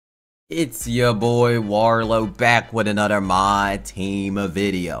It's your boy Warlow back with another My Team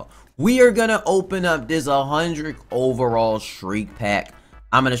video. We are gonna open up this 100 overall streak pack.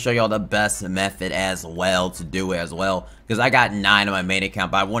 I'm gonna show y'all the best method as well to do it as well, because I got 9 on my main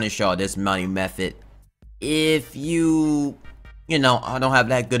account, but I want to show y'all this money method. If I don't have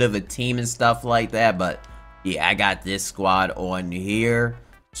that good of a team and stuff like that, but yeah, I got this squad on here,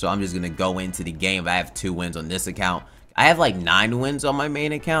 so I'm just gonna go into the game. I have 2 wins on this account. I have like 9 wins on my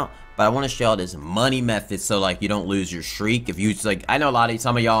main account, but I want to show y'all this money method so like you don't lose your streak. If you like, I know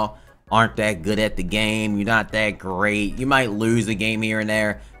some of y'all aren't that good at the game, you're not that great, you might lose a game here and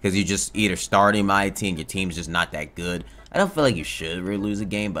there because you just either starting my team, your team's just not that good. I don't feel like you should really lose a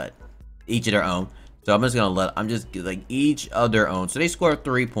game, but each of their own. So I'm just like each of their own. So they scored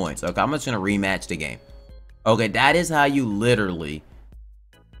 3 points. Okay, I'm just gonna rematch the game. Okay, that is how you literally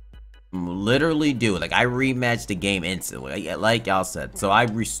do it. Like, I rematched the game instantly, like y'all said. So I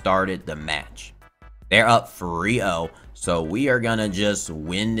restarted the match. They're up 3-0, so we are gonna just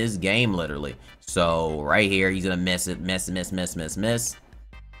win this game literally. So right here, he's gonna miss it, miss.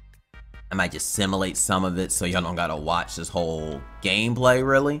 I might just simulate some of it so y'all don't gotta watch this whole gameplay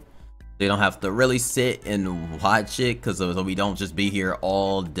really. You don't have to really sit and watch it, because so we don't just be here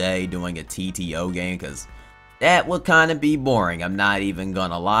all day doing a TTO game, because that would kind of be boring. I'm not even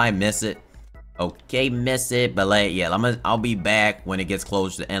gonna lie. Miss it. Okay, miss it. But I'll be back when it gets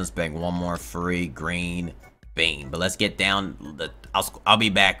close to end spec. One more free green bean. But let's get down. I'll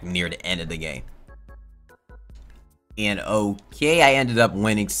be back near the end of the game. And okay, I ended up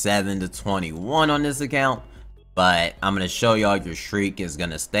winning 7-21 on this account. But I'm gonna show y'all your streak is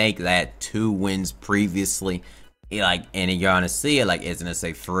gonna stay, because I had 2 wins previously. And you're gonna see it, like, it's gonna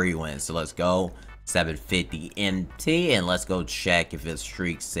say 3 wins. So let's go. 750 MT, and let's go check if it's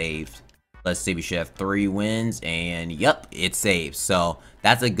streak saved. Let's see, we should have 3 wins, and yep, it saved. So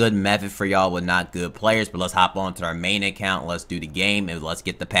that's a good method for y'all with not good players. But let's hop on to our main account, let's do the game, and let's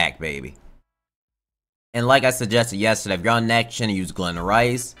get the pack, baby. And like I suggested yesterday, if you're on next gen, use Glen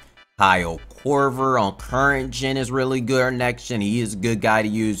Rice. Kyle Korver on current gen is really good on next gen. He is a good guy to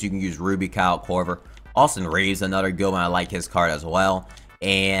use. You can use Ruby Kyle Korver. Austin Reeves, another good one. I like his card as well.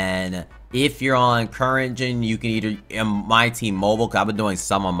 And if you're on current gen, you can either, in My Team Mobile, because I've been doing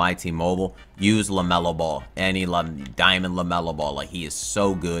some on My Team Mobile, use LaMelo Ball. Any Diamond LaMelo Ball. Like, he is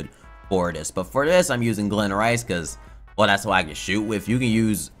so good for this. But for this, I'm using Glen Rice, because, well, that's what I can shoot with. You can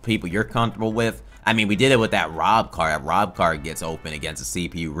use people you're comfortable with. I mean, we did it with that Rob card. That Rob card gets open against the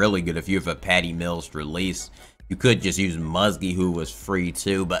CPU really good. If you have a Patty Mills release, you could just use Muskie, who was free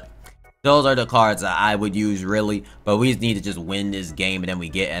too. But those are the cards that I would use really. But we just need to just win this game, and then we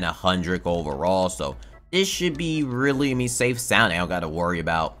get an 100 overall. So this should be really, safe sound. I don't got to worry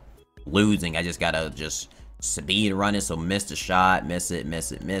about losing. I just got to speed run it. So miss the shot, miss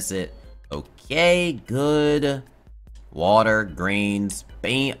it. Okay, good. Water, greens,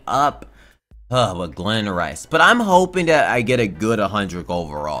 paint up. With Glen Rice. But I'm hoping that I get a good 100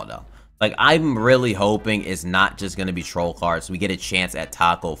 overall though. Like, I'm really hoping it's not just gonna be troll cards. We get a chance at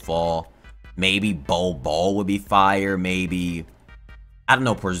Taco Fall. Maybe Ball would be fire. Maybe, I don't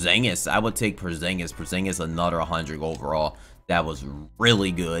know, Porzingis. I would take Porzingis. Porzingis another 100 overall. That was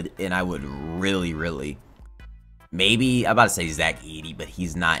really good. And I would really, maybe, I'm about to say Zach Edey, but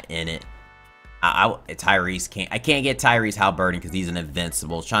he's not in it. Tyrese I can't get Tyrese Halliburton because he's an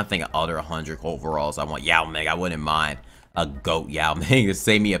invincible. I was trying to think of other 100 overalls. I want Yao Ming. I wouldn't mind a GOAT Yao Ming to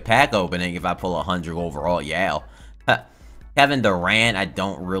save me a pack opening if I pull 100 overall Yao. Kevin Durant, I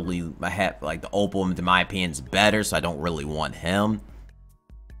don't really, I have, like, the Opal, in my opinion, is better, so I don't really want him.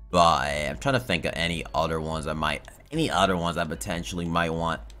 But I'm trying to think of any other ones I potentially might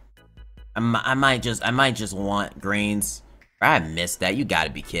want. I might just want greens. I missed that. You gotta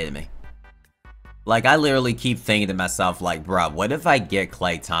be kidding me. Like, I literally keep thinking to myself, like, bruh, what if I get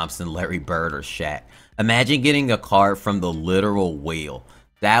Klay Thompson, Larry Bird, or Shaq? Imagine getting a card from the literal wheel.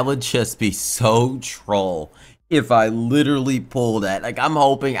 That would just be so troll if I literally pull that. Like, I'm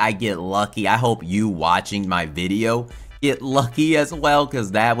hoping I get lucky. I hope you watching my video get lucky as well,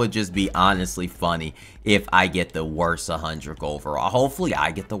 because that would just be honestly funny if I get the worst 100 overall. Hopefully I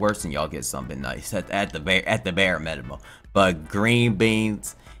get the worst and y'all get something nice at the bare minimum. But green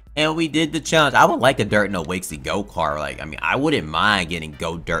beans. And we did the challenge. I would like a Dirk Nowitzki Go card. Like, I mean, I wouldn't mind getting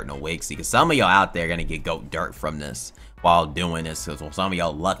Go Dirk Nowitzki, because some of y'all out there are gonna get Go Dirk from this while doing this. Because some of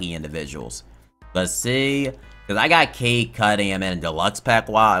y'all lucky individuals. Let's see, because I got Cade Cunningham and a deluxe pack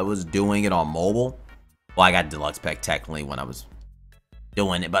while I was doing it on mobile. Well, I got deluxe pack technically when I was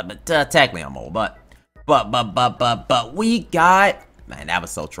doing it, but technically on mobile. But we got Man, that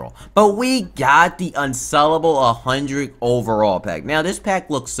was so troll. But we got the unsellable 100 overall pack. Now, this pack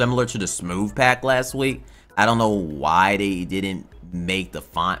looks similar to the smooth pack last week. I don't know why they didn't make the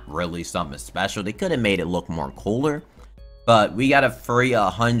font really something special. They could have made it look more cooler. But we got a free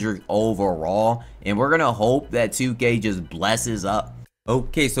 100 overall. And we're going to hope that 2K just blesses up.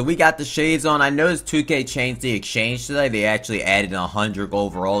 Okay, so we got the shades on. I noticed 2K changed the exchange today. They actually added a 100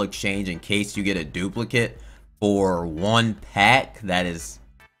 overall exchange in case you get a duplicate for one pack. That is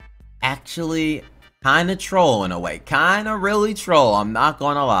actually kind of troll in a way. Kind of really troll, I'm not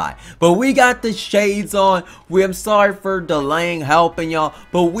gonna lie. But we got the shades on. I'm sorry for delaying helping y'all,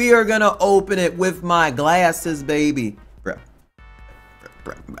 but we are gonna open it with my glasses, baby. Bro,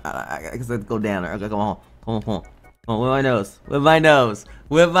 I guess let's go down there. Okay, come on. Oh, with my nose. With my nose.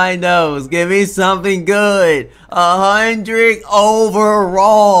 Give me something good. 100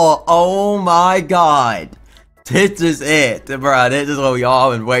 overall. Oh my god. This is it, bro. This is what we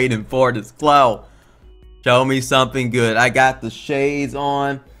all been waiting for. This glow. Show me something good. I got the shades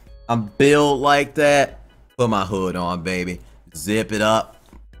on. I'm built like that. Put my hood on, baby. Zip it up.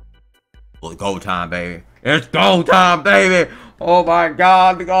 Well, go time, baby. It's go time, baby. Oh my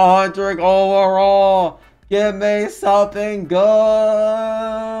god. The 100 overall. Give me something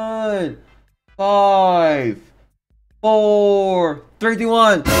good. 5, 4, 3, 2,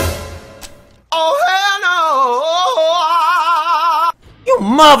 1. Oh hell no! You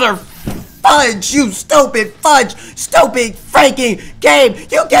mother fudge! You stupid fudge! Stupid freaking game!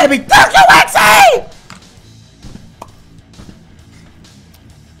 You gave me Dark Noxie!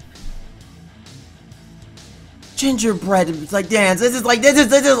 Gingerbread. It's like dance. This is. Why you give me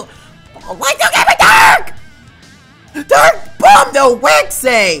Dark? Dark Bomb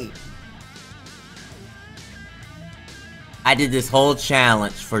Noxie! I did this whole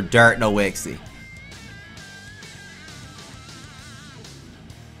challenge for Dark Noxie.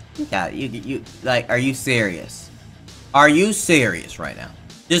 You like, are you serious? Are you serious right now?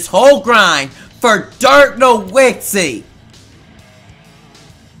 This whole grind for Dark Noxie!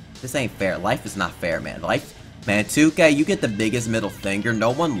 This ain't fair. Life is not fair, man. Man, 2K, you get the biggest middle finger.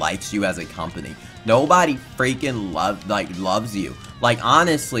 No one likes you as a company. Nobody freaking loves you. Like,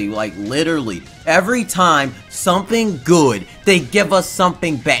 honestly, like, literally, every time something good, they give us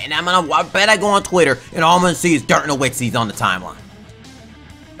something bad. And I bet I go on Twitter, and all I'm gonna see is Dark Noxie's on the timeline.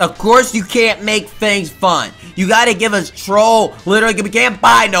 Of course, you can't make things fun. You gotta give us troll. Literally, we can't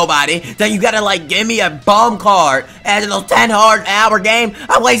buy nobody. Then you gotta, like, give me a bum card. And in those 10-hour game,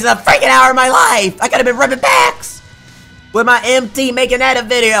 I wasted a freaking hour of my life. I could've been ripping backs with my MT making that a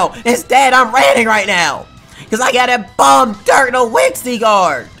video. Instead, I'm ranting right now because I got a bum Dark Noxie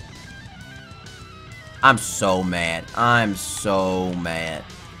card. I'm so mad. I'm so mad.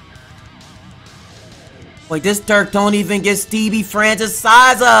 Wait, this Dirk don't even get Stevie Francis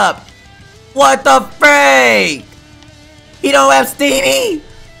size up. What the freak? He don't have Stevie? Wait,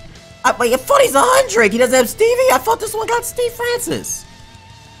 I thought he's 100. He doesn't have Stevie? I thought this one got Steve Francis.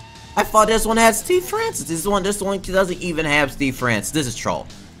 I thought this one had Steve Francis. This one doesn't even have Steve Francis. This is troll.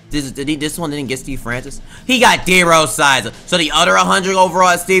 This one didn't get Steve Francis. He got D-Rose size. So the other 100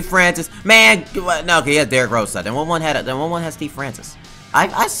 overall is Steve Francis. Man, no, okay, he has Derrick Rose size. Then one has Steve Francis.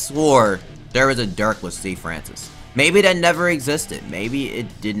 I swore there was a Dirk with Steve Francis. Maybe that never existed. Maybe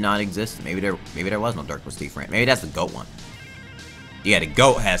it did not exist. Maybe there was no Dirk with Steve Francis. Maybe that's the GOAT one. Yeah, the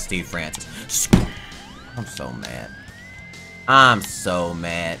GOAT has Steve Francis. I'm so mad. I'm so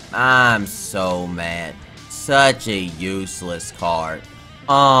mad. I'm so mad. Such a useless card.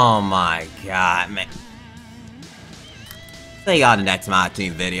 Oh my god, man. See y'all in the next My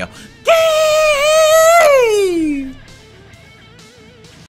Team video.